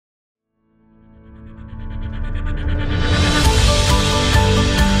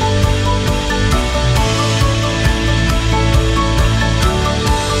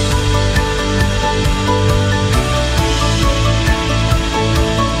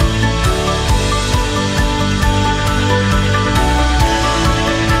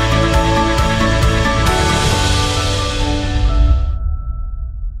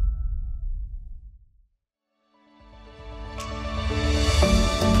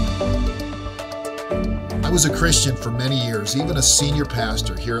was a Christian for many years, even a senior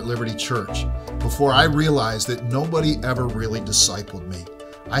pastor here at Liberty Church, before I realized that nobody ever really discipled me.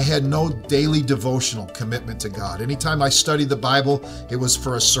 I had no daily devotional commitment to God. Anytime I studied the Bible, it was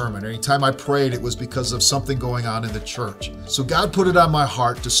for a sermon. Anytime I prayed, it was because of something going on in the church. So God put it on my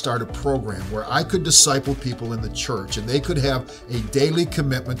heart to start a program where I could disciple people in the church and they could have a daily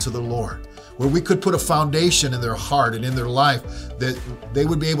commitment to the Lord, where we could put a foundation in their heart and in their life that they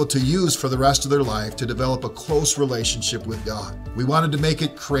would be able to use for the rest of their life to develop a close relationship with God. We wanted to make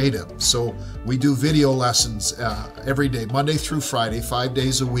it creative, so we do video lessons every day, Monday through Friday, 5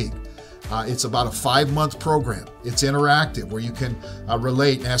 days a week. It's about a 5-month program. It's interactive where you can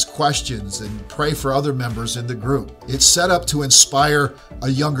relate and ask questions and pray for other members in the group. It's set up to inspire a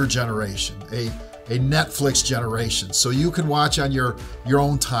younger generation, a Netflix generation, so you can watch on your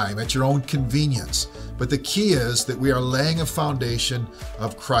own time, at your own convenience. But the key is that we are laying a foundation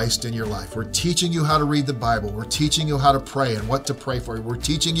of Christ in your life. We're teaching you how to read the Bible. We're teaching you how to pray and what to pray for. We're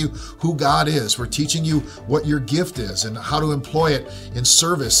teaching you who God is. We're teaching you what your gift is and how to employ it in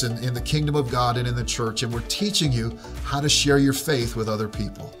service in the kingdom of God and in the church. And we're teaching you how to share your faith with other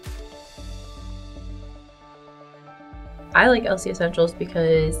people. I like LC Essentials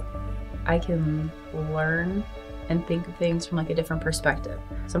because I can learn and think of things from like a different perspective.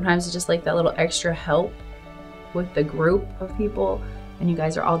 Sometimes it's just like that little extra help with the group of people and you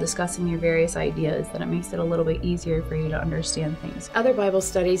guys are all discussing your various ideas, that it makes it a little bit easier for you to understand things. Other Bible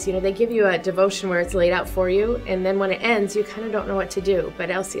studies, they give you a devotion where it's laid out for you, and then when it ends, you kind of don't know what to do. But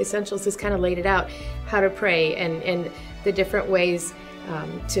LC Essentials has kind of laid it out, how to pray and the different ways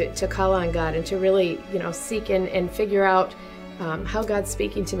to call on God and to really, seek and figure out how God's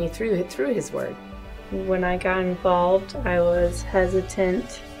speaking to me through His Word. When I got involved, I was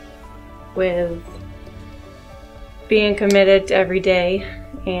hesitant with being committed to every day,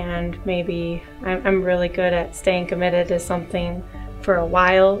 and maybe I'm really good at staying committed to something for a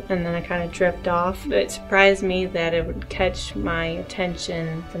while and then I kind of drift off. It surprised me that it would catch my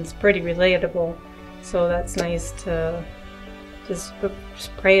attention, and it's pretty relatable, so that's nice to just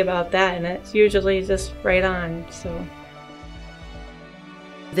pray about that, and it's usually just right on. So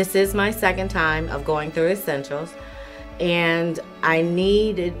this is my second time of going through Essentials, and I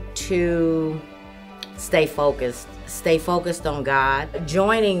needed to stay focused on God.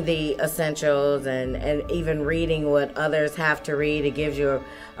 Joining the Essentials and even reading what others have to read, it gives you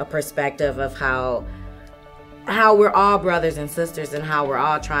a perspective of how we're all brothers and sisters and how we're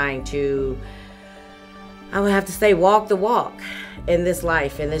all trying to, I would have to say, walk the walk in this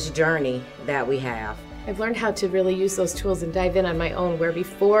life, in this journey that we have. I've learned how to really use those tools and dive in on my own, where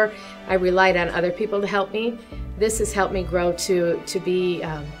before I relied on other people to help me. This has helped me grow to be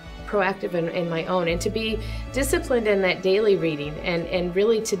proactive in my own, and to be disciplined in that daily reading, and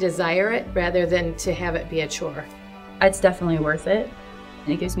really to desire it rather than to have it be a chore. It's definitely worth it,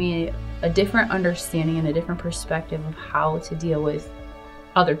 and it gives me a different understanding and a different perspective of how to deal with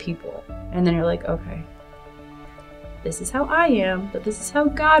other people. And then you're like, okay, this is how I am, but this is how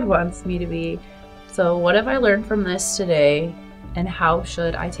God wants me to be. So what have I learned from this today, and how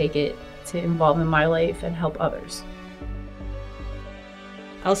should I take it to involve in my life and help others?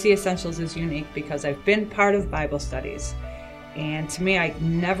 LC Essentials is unique because I've been part of Bible studies, and to me, I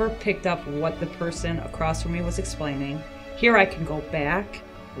never picked up what the person across from me was explaining. Here I can go back,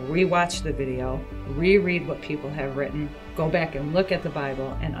 rewatch the video, reread what people have written, go back and look at the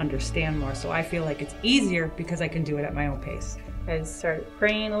Bible and understand more. So I feel like it's easier because I can do it at my own pace. I started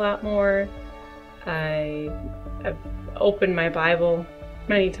praying a lot more. I've opened my Bible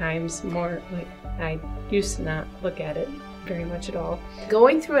many times more. Like, I used to not look at it very much at all.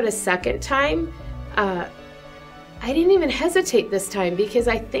 Going through it a second time, I didn't even hesitate this time, because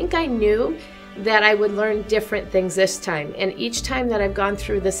I think I knew that I would learn different things this time. And each time that I've gone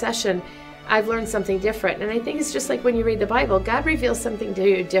through the session, I've learned something different. And I think it's just like when you read the Bible, God reveals something to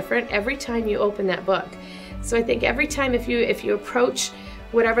you different every time you open that book. So I think every time if you approach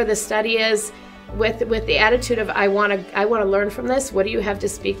whatever the study is with the attitude of I want to learn from this, what do you have to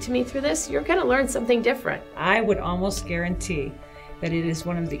speak to me through this, you're going to learn something different. I would almost guarantee that it is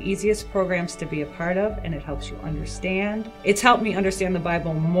one of the easiest programs to be a part of, and it helps you understand. It's helped me understand the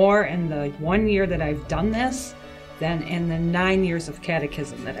Bible more in the 1 year that I've done this than in the 9 years of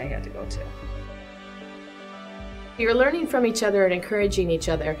catechism that I had to go to. You're learning from each other and encouraging each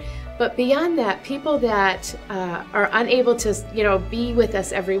other. But beyond that, people that are unable to, be with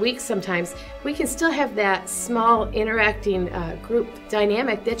us every week sometimes, we can still have that small interacting group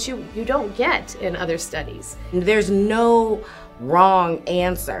dynamic that you don't get in other studies. There's no wrong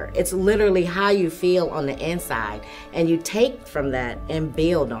answer. It's literally how you feel on the inside, and you take from that and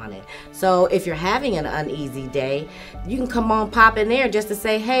build on it. So if you're having an uneasy day, you can come on, pop in there just to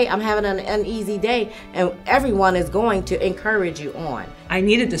say, hey, I'm having an uneasy day, and everyone is going to encourage you on. I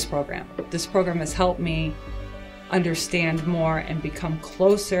needed this program. This program has helped me understand more and become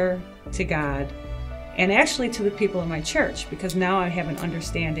closer to God, and actually to the people in my church, because now I have an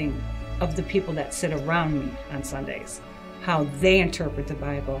understanding of the people that sit around me on Sundays, how they interpret the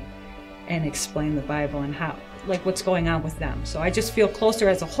Bible and explain the Bible, and how, like, what's going on with them. So I just feel closer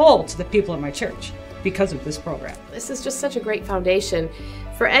as a whole to the people in my church because of this program. This is just such a great foundation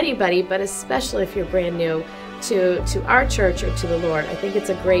for anybody, but especially if you're brand new to our church or to the Lord. I think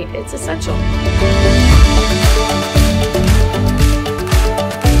it's essential.